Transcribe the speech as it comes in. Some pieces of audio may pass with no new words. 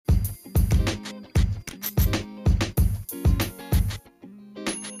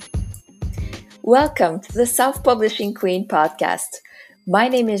Welcome to the Self Publishing Queen podcast. My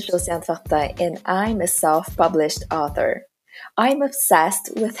name is Josiane Fortin and I'm a self published author. I'm obsessed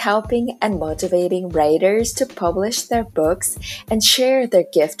with helping and motivating writers to publish their books and share their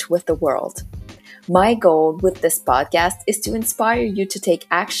gift with the world. My goal with this podcast is to inspire you to take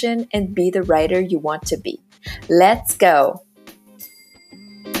action and be the writer you want to be. Let's go!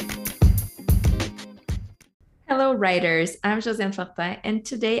 Hello, writers. I'm Josiane Fortin, and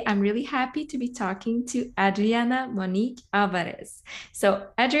today I'm really happy to be talking to Adriana Monique Alvarez. So,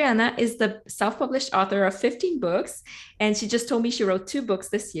 Adriana is the self published author of 15 books, and she just told me she wrote 2 books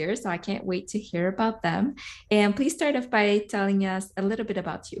this year, so I can't wait to hear about them. And please start off by telling us a little bit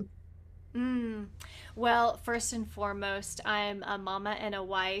about you. Well, first and foremost, I'm a mama and a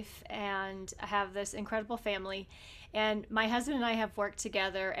wife, and I have this incredible family. And my husband and I have worked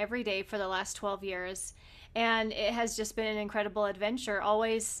together every day for the last 12 years. And it has just been an incredible adventure,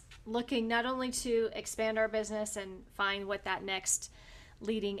 always looking not only to expand our business and find what that next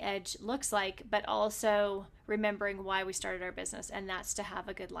leading edge looks like, but also remembering why we started our business, and that's to have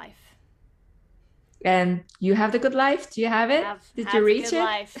a good life. And you have the good life? Do you have it? Did you Have the reach good it?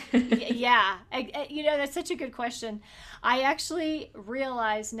 life. Yeah. That's such a good question. I actually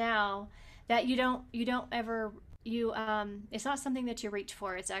realize now that you don't ever you it's not something that you reach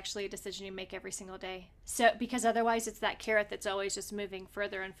for. It's actually a decision you make every single day. So because otherwise it's that carrot that's always just moving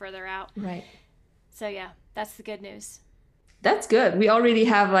further and further out. Right. So yeah, that's the good news. That's good. We already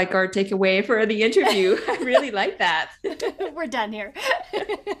have like our takeaway for the interview. I really like that. We're done here.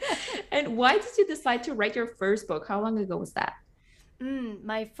 And why did you decide to write your first book? How long ago was that?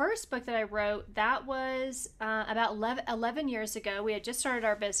 My first book that I wrote, that was about 11 years ago. We had just started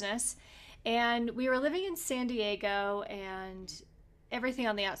our business and we were living in San Diego, and everything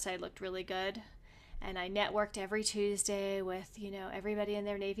on the outside looked really good. And I networked every Tuesday with, everybody in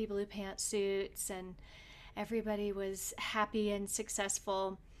their navy blue pantsuits, and everybody was happy and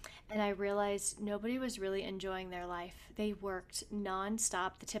successful. And I realized nobody was really enjoying their life. They worked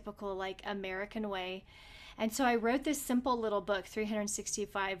nonstop, the typical like American way. And so I wrote this simple little book,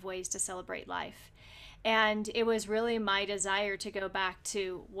 365 Ways to Celebrate Life. And it was really my desire to go back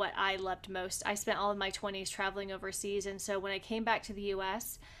to what I loved most. I spent all of my 20s traveling overseas. And so when I came back to the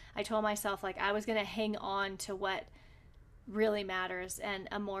US, I told myself like I was going to hang on to what really matters and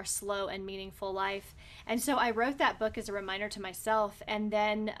a more slow and meaningful life. And so I wrote that book as a reminder to myself. And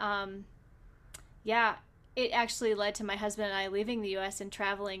then, yeah, it actually led to my husband and I leaving the US and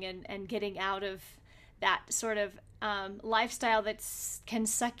traveling and getting out of that sort of lifestyle that can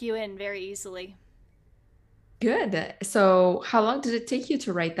suck you in very easily. Good. So, how long did it take you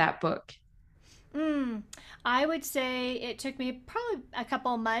to write that book? Mm, I would say it took me probably a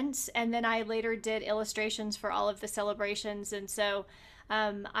couple months, and then I later did illustrations for all of the celebrations. And so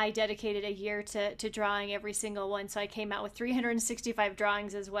I dedicated a year to drawing every single one. So I came out with 365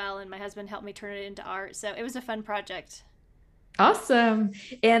 drawings as well, and my husband helped me turn it into art. So it was a fun project. Awesome.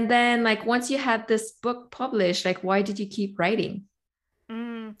 And then, like, once you had this book published, like, why did you keep writing?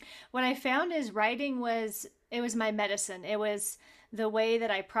 Mm. What I found is writing was it was my medicine. It was the way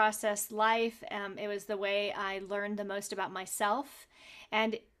that I processed life. It was the way I learned the most about myself,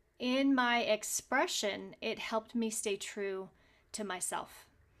 and in my expression, it helped me stay true to myself.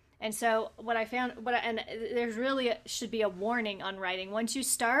 And so what I found, and there's really should be a warning on writing. Once you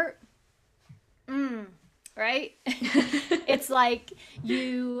start, right? It's like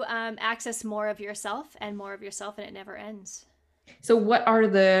you access more of yourself and more of yourself, and it never ends. So, what are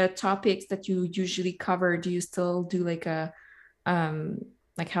the topics that you usually cover? Do you still do um,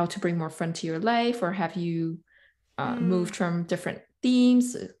 like how to bring more fun to your life, or have you Mm. moved from different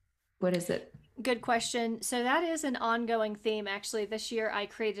themes? What is it? Good question. So that is an ongoing theme. Actually, this year I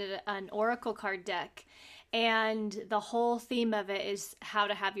created an oracle card deck, and the whole theme of it is how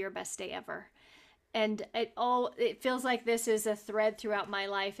to have your best day ever. And it feels like this is a thread throughout my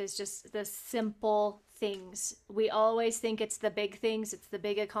life, is just the simple things. We always think it's the big things, it's the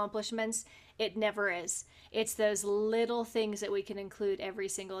big accomplishments. It never is. It's those little things that we can include every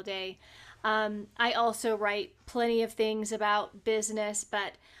single day. I also write plenty of things about business,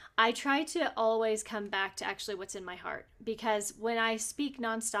 but I try to always come back to actually what's in my heart, because when I speak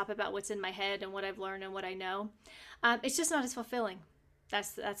nonstop about what's in my head and what I've learned and what I know, it's just not as fulfilling.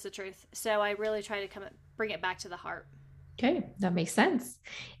 That's the truth. So I really try to bring it back to the heart. Okay, that makes sense.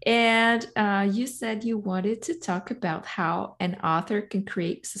 And you said you wanted to talk about how an author can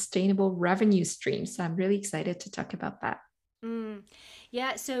create sustainable revenue streams. So I'm really excited to talk about that. Mm.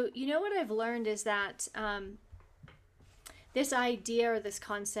 Yeah. So what I've learned is that this idea or this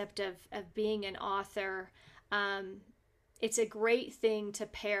concept of being an author, um, it's a great thing to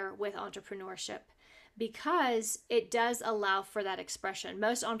pair with entrepreneurship because it does allow for that expression.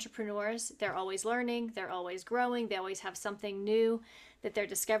 Most entrepreneurs, they're always learning, they're always growing, they always have something new that they're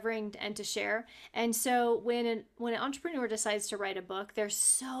discovering and to share. And so when an entrepreneur decides to write a book, there's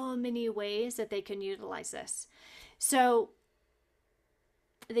so many ways that they can utilize this. So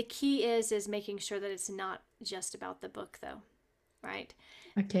the key is making sure that it's not just about the book though, right?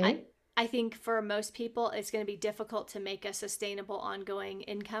 I Okay. I think for most people, it's going to be difficult to make a sustainable ongoing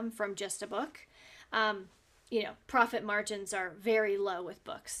income from just a book. Um, profit margins are very low with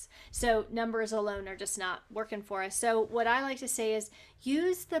books. So numbers alone are just not working for us. So what I like to say is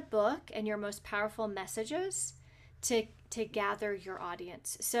use the book and your most powerful messages to gather your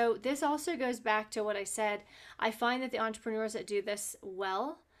audience. So this also goes back to what I said. I find that the entrepreneurs that do this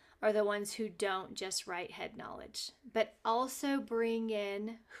well are the ones who don't just write head knowledge, but also bring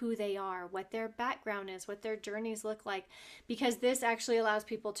in who they are, what their background is, what their journeys look like, because this actually allows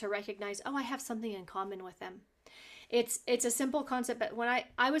people to recognize, oh, I have something in common with them. It's a simple concept, but when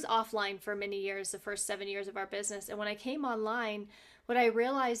I was offline for many years, the first 7 years of our business, and when I came online, what I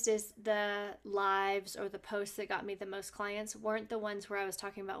realized is the lives or the posts that got me the most clients weren't the ones where I was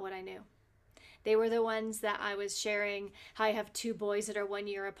talking about what I knew. They were the ones that I was sharing how I have two boys that are 1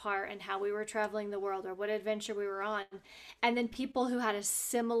 year apart and how we were traveling the world or what adventure we were on. And then people who had a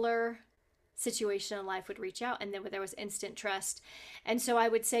similar situation in life would reach out, and then there was instant trust. And so I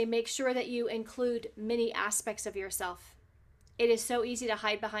would say make sure that you include many aspects of yourself. It is so easy to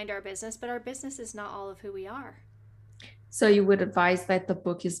hide behind our business, but our business is not all of who we are. So you would advise that the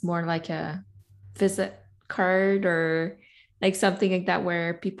book is more like a visit card or like something like that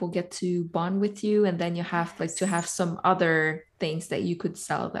where people get to bond with you and then you have like to Yes. have some other things that you could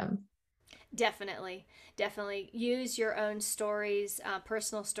sell them. Definitely. Definitely use your own stories,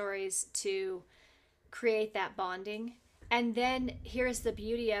 personal stories to create that bonding. And then here's the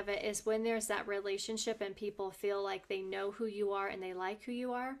beauty of it is when there's that relationship and people feel like they know who you are and they like who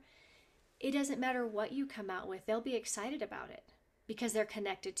you are, it doesn't matter what you come out with, they'll be excited about it because they're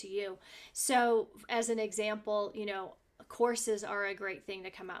connected to you. So, as an example, courses are a great thing to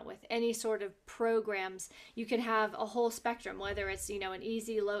come out with. Any sort of programs, you can have a whole spectrum, whether it's, an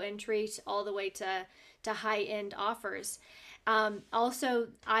easy, low entry all the way to high end offers. Also,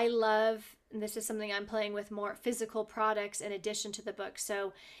 I love, and this is something I'm playing with more, physical products in addition to the book.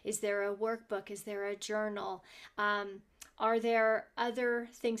 So, is there a workbook? Is there a journal? Are there other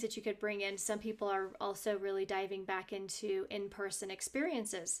things that you could bring in? Some people are also really diving back into in person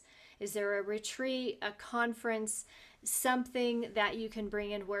experiences. Is there a retreat, a conference, something that you can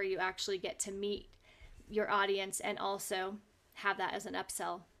bring in where you actually get to meet your audience and also have that as an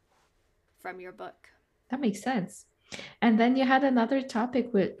upsell from your book? That makes sense. And then you had another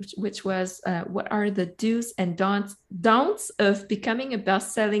topic which was what are the do's and don'ts of becoming a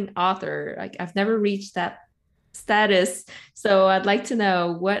best-selling author? Like I've never reached that status, so I'd like to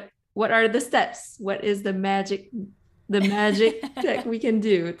know what are the steps? What is the magic that we can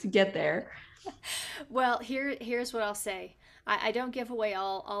do to get there? Well, here's what I'll say. I don't give away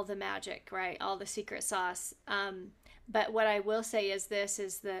all the magic, right? All the secret sauce. But what I will say is this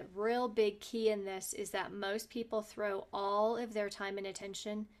is the real big key in this is that most people throw all of their time and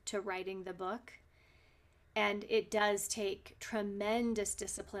attention to writing the book. And it does take tremendous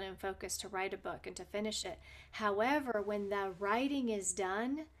discipline and focus to write a book and to finish it. However, when the writing is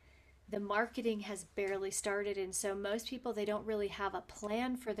done, the marketing has barely started. And so most people, they don't really have a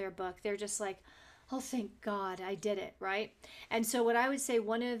plan for their book. They're just like, oh, thank God I did it, right? And so, what I would say,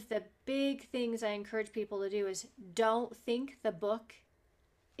 one of the big things I encourage people to do is don't think the book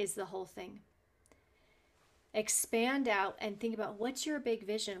is the whole thing. Expand out and think about what's your big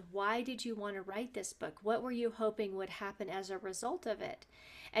vision? Why did you want to write this book? What were you hoping would happen as a result of it?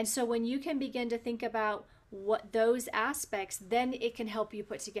 And so, when you can begin to think about what those aspects, then it can help you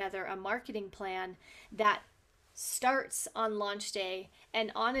put together a marketing plan that starts on launch day and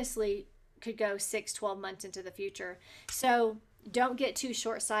honestly could go 6, 12 months into the future. So don't get too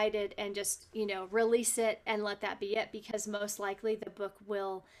short-sighted and just, release it and let that be it, because most likely the book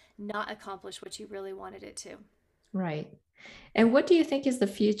will not accomplish what you really wanted it to. Right. And what do you think is the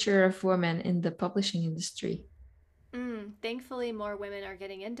future of women in the publishing industry? Thankfully, more women are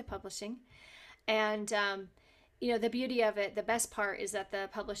getting into publishing. And, the beauty of it, the best part is that the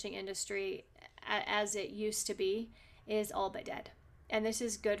publishing industry, as it used to be, is all but dead. And this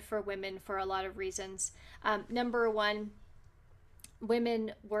is good for women for a lot of reasons. Number one,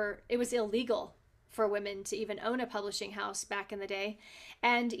 it was illegal for women to even own a publishing house back in the day.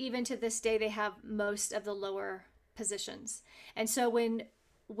 And even to this day, they have most of the lower positions. And so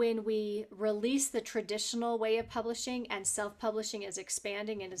when we release the traditional way of publishing and self-publishing is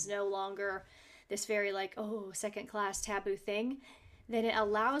expanding and is no longer this very like, oh, second class taboo thing, then it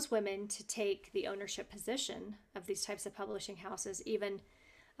allows women to take the ownership position of these types of publishing houses, even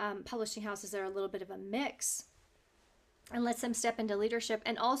publishing houses that are a little bit of a mix, and lets them step into leadership.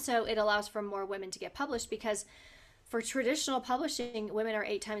 And also it allows for more women to get published, because for traditional publishing, women are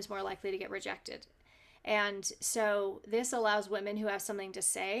 8 times more likely to get rejected. And so this allows women who have something to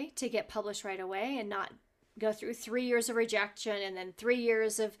say to get published right away and not go through 3 years of rejection and then 3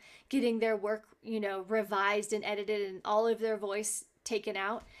 years of getting their work, revised and edited and all of their voice taken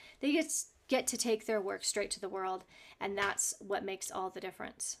out. They get to take their work straight to the world, and that's what makes all the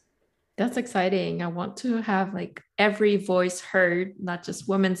difference. That's exciting. I want to have like every voice heard, not just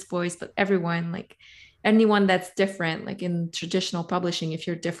women's voice, but everyone, like anyone that's different. Like in traditional publishing, if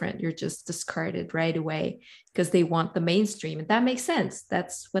you're different, you're just discarded right away because they want the mainstream. And that makes sense.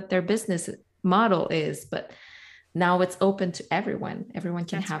 That's what their business model is. But now it's open to everyone. Everyone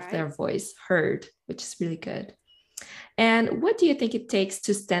can have their voice heard, which is really good. And what do you think it takes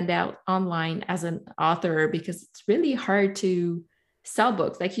to stand out online as an author? Because it's really hard to sell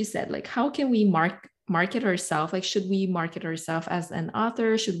books. Like you said, like how can we market ourselves? Like, should we market ourselves as an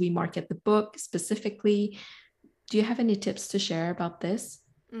author? Should we market the book specifically? Do you have any tips to share about this?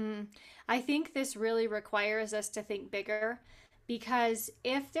 I think this really requires us to think bigger, because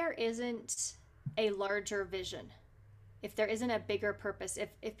if there isn't a larger vision, if there isn't a bigger purpose,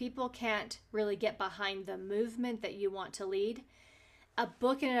 if people can't really get behind the movement that you want to lead, a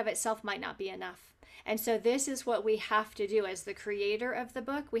book in and of itself might not be enough. And so this is what we have to do as the creator of the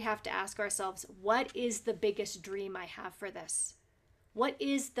book. We have to ask ourselves, what is the biggest dream I have for this? What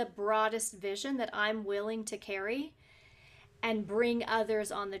is the broadest vision that I'm willing to carry and bring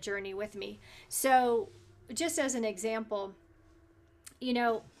others on the journey with me? So just as an example,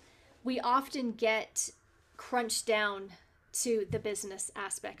 we often get crunched down to the business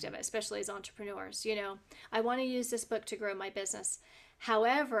aspect of it, especially as entrepreneurs. I want to use this book to grow my business.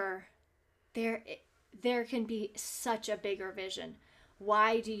 However, there can be such a bigger vision.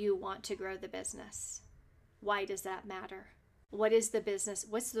 Why do you want to grow the business? Why does that matter? What is the business?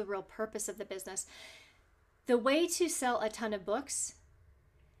 What's the real purpose of the business? The way to sell a ton of books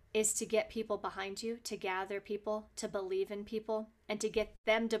is to get people behind you, to gather people, to believe in people, and to get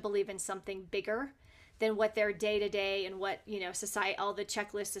them to believe in something bigger than what their day-to-day and what society, all the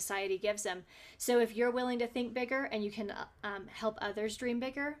checklists society gives them. So if you're willing to think bigger and you can help others dream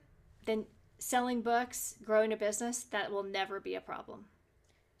bigger, then selling books, growing a business, that will never be a problem.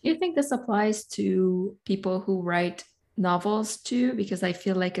 Do you think this applies to people who write novels too? Because I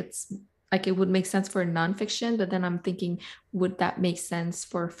feel like it's like it would make sense for nonfiction, but then I'm thinking, would that make sense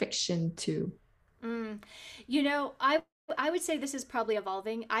for fiction too? I would say this is probably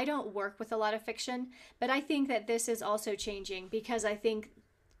evolving. I don't work with a lot of fiction, but I think that this is also changing, because I think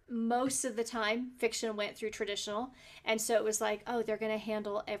most of the time fiction went through traditional, and so it was like, oh, they're going to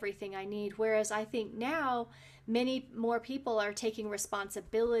handle everything I need. Whereas I think now many more people are taking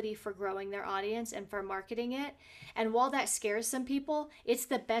responsibility for growing their audience and for marketing it. And while that scares some people, it's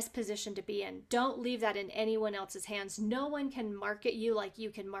the best position to be in. Don't leave that in anyone else's hands. No one can market you like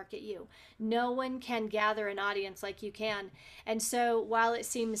you can market you. No one can gather an audience like you can. And so while it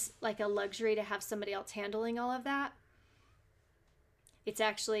seems like a luxury to have somebody else handling all of that, it's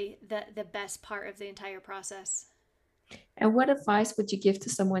actually the best part of the entire process. And what advice would you give to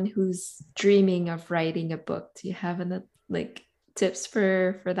someone who's dreaming of writing a book? Do you have any tips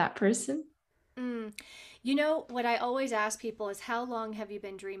for that person? What I always ask people is, how long have you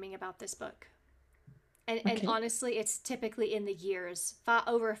been dreaming about this book? And honestly, it's typically in the years,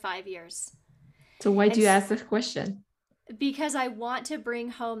 over 5 years. So why do you ask this question? Because I want to bring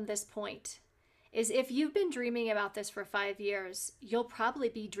home this point. Is if you've been dreaming about this for 5 years, you'll probably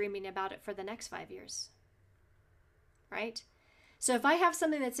be dreaming about it for the next 5 years. Right? So if I have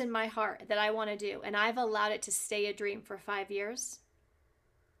something that's in my heart that I want to do, and I've allowed it to stay a dream for 5 years,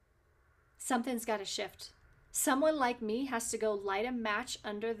 something's got to shift. Someone like me has to go light a match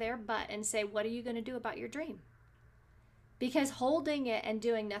under their butt and say, what are you going to do about your dream? Because holding it and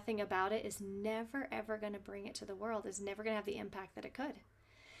doing nothing about it is never, ever going to bring it to the world, is never going to have the impact that it could.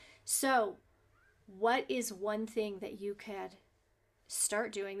 So what is one thing that you could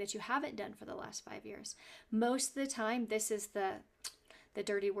start doing that you haven't done for the last 5 years? Most of the time, this is the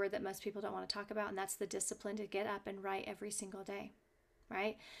dirty word that most people don't want to talk about, and that's the discipline to get up and write every single day,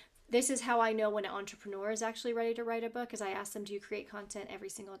 right? This is how I know when an entrepreneur is actually ready to write a book, is I ask them, do you create content every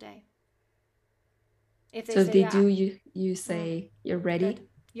single day? If they say, do, you say, you're ready? Good.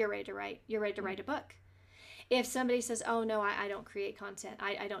 You're ready to write. You're ready to write a book. If somebody says, oh no, I don't create content,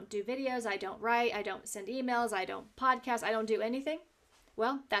 I don't do videos, I don't write, I don't send emails, I don't podcast, I don't do anything,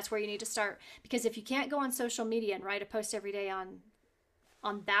 well, that's where you need to start. Because if you can't go on social media and write a post every day on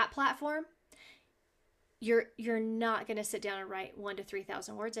that platform, you're not going to sit down and write 1,000 to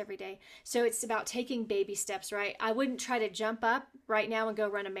 3,000 words every day. So it's about taking baby steps, right? I wouldn't try to jump up right now and go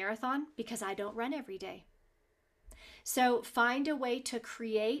run a marathon because I don't run every day. So find a way to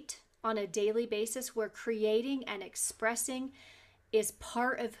create on a daily basis where creating and expressing is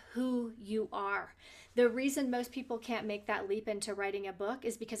part of who you are. The reason most people can't make that leap into writing a book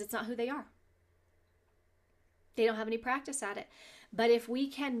is because it's not who they are. They don't have any practice at it. But if we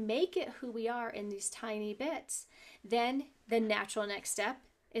can make it who we are in these tiny bits, then the natural next step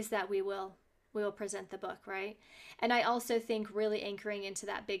is that we will present the book, right? And I also think really anchoring into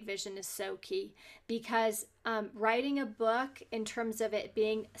that big vision is so key, because writing a book in terms of it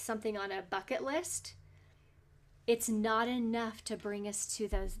being something on a bucket list, it's not enough to bring us to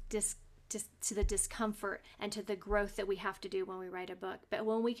those to the discomfort and to the growth that we have to do when we write a book. But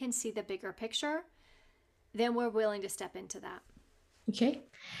when we can see the bigger picture, then we're willing to step into that. Okay.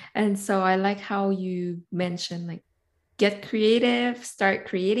 And so I like how you mentioned, like, get creative, start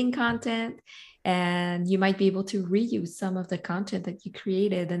creating content, and you might be able to reuse some of the content that you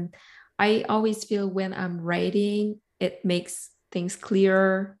created. And I always feel when I'm writing, it makes things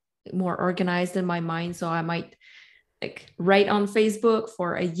clearer, more organized in my mind. So I might like write on Facebook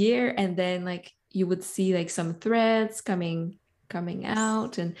for a year, and then like you would see like some threads coming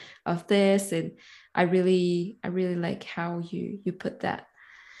out and of this. And I really like how you put that.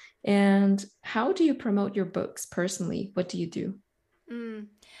 And how do you promote your books personally? What do you do?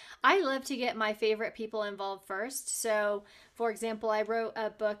 I love to get my favorite people involved first. So, for example, I wrote a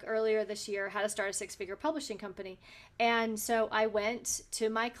book earlier this year, How to Start a Six-Figure Publishing Company. And so I went to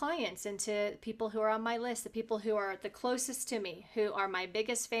my clients and to people who are on my list, the people who are the closest to me, who are my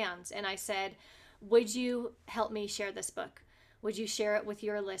biggest fans. And I said, would you help me share this book? Would you share it with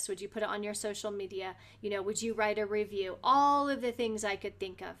your list? Would you put it on your social media? Would you write a review? All of the things I could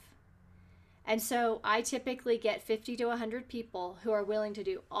think of. And so I typically get 50 to 100 people who are willing to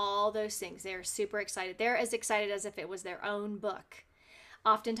do all those things. They're super excited. They're as excited as if it was their own book.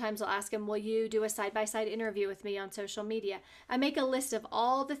 Oftentimes I'll ask them, will you do a side-by-side interview with me on social media? I make a list of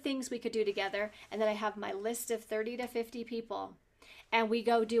all the things we could do together, and then I have my list of 30 to 50 people, and we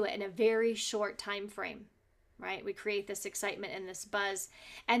go do it in a very short time frame. Right? We create this excitement and this buzz.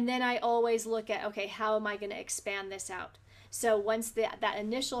 And then I always look at, okay, how am I going to expand this out? So once that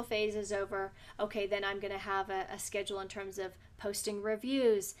initial phase is over, okay, then I'm going to have a schedule in terms of posting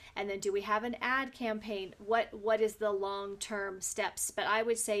reviews. And then do we have an ad campaign? What is the long-term steps? But I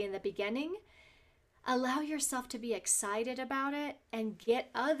would say in the beginning, allow yourself to be excited about it and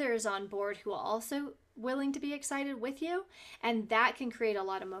get others on board who are also willing to be excited with you. And that can create a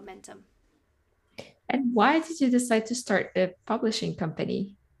lot of momentum. And why did you decide to start a publishing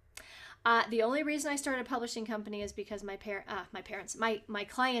company? The only reason I started a publishing company is because my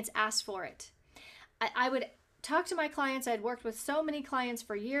clients asked for it. I would talk to my clients. I'd worked with so many clients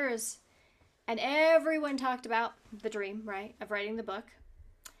for years, and everyone talked about the dream, right, of writing the book,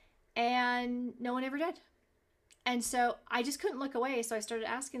 and no one ever did. And so I just couldn't look away. So I started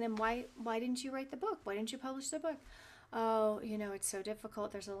asking them, why didn't you write the book? Why didn't you publish the book? Oh, it's so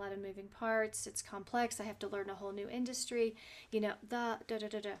difficult. There's a lot of moving parts. It's complex. I have to learn a whole new industry,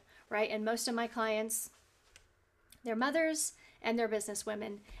 right? And most of my clients, they're mothers and they're business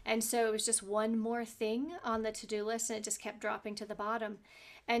women. And so it was just one more thing on the to-do list, and it just kept dropping to the bottom.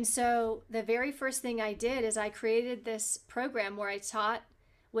 And so the very first thing I did is I created this program where I taught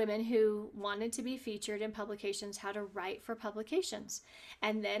women who wanted to be featured in publications how to write for publications.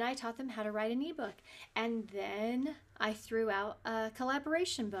 And then I taught them how to write an ebook. And then I threw out a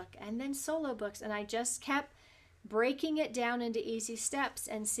collaboration book and then solo books. And I just kept breaking it down into easy steps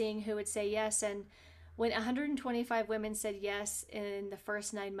and seeing who would say yes. And when 125 women said yes in the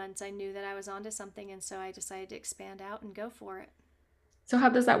first 9 months, I knew that I was onto something. And so I decided to expand out and go for it. So how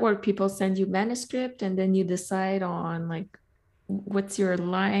does that work? People send you manuscript and then you decide on like, what's your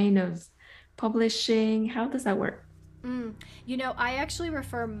line of publishing? How does that work? I actually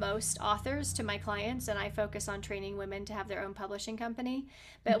refer most authors to my clients, and I focus on training women to have their own publishing company.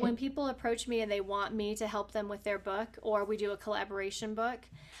 But when people approach me and they want me to help them with their book, or we do a collaboration book,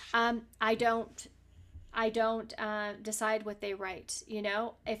 I don't decide what they write.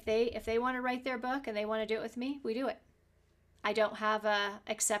 If they want to write their book and they want to do it with me, we do it. I don't have a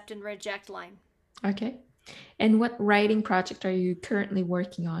accept and reject line. Okay. And what writing project are you currently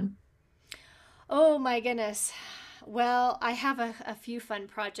working on? Oh my goodness. Well, I have a few fun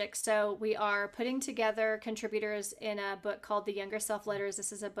projects. So we are putting together contributors in a book called The Younger Self Letters.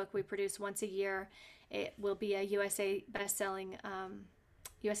 This is a book we produce once a year. It will be a USA Today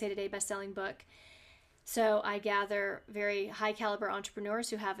bestselling book. So I gather very high caliber entrepreneurs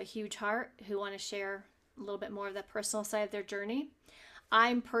who have a huge heart, who want to share a little bit more of the personal side of their journey.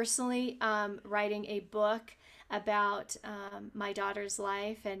 I'm personally writing a book about my daughter's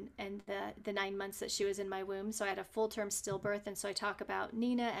life and the 9 months that she was in my womb. So I had a full-term stillbirth, and so I talk about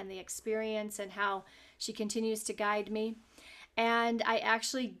Nina and the experience and how she continues to guide me. And I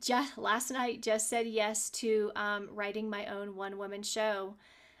actually just last night just said yes to writing my own one-woman show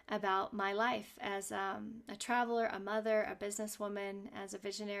about my life as a traveler, a mother, a businesswoman, as a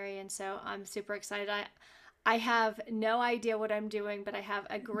visionary. And so I'm super excited. I have no idea what I'm doing, but I have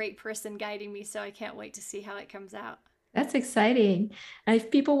a great person guiding me, so I can't wait to see how it comes out. That's exciting. And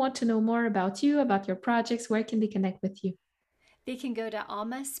if people want to know more about you, about your projects, where can they connect with you? They can go to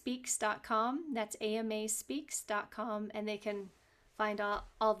amaspeaks.com. That's amaspeaks.com, and they can find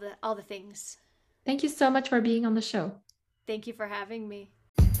all the things. Thank you so much for being on the show. Thank you for having me.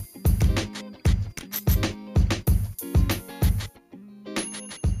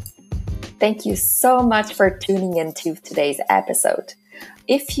 Thank you so much for tuning into today's episode.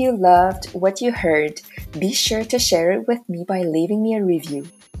 If you loved what you heard, be sure to share it with me by leaving me a review.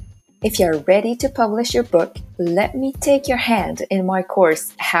 If you're ready to publish your book, let me take your hand in my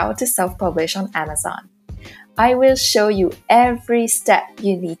course, How to Self-Publish on Amazon. I will show you every step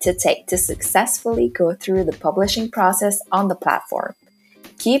you need to take to successfully go through the publishing process on the platform.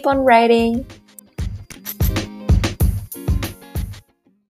 Keep on writing,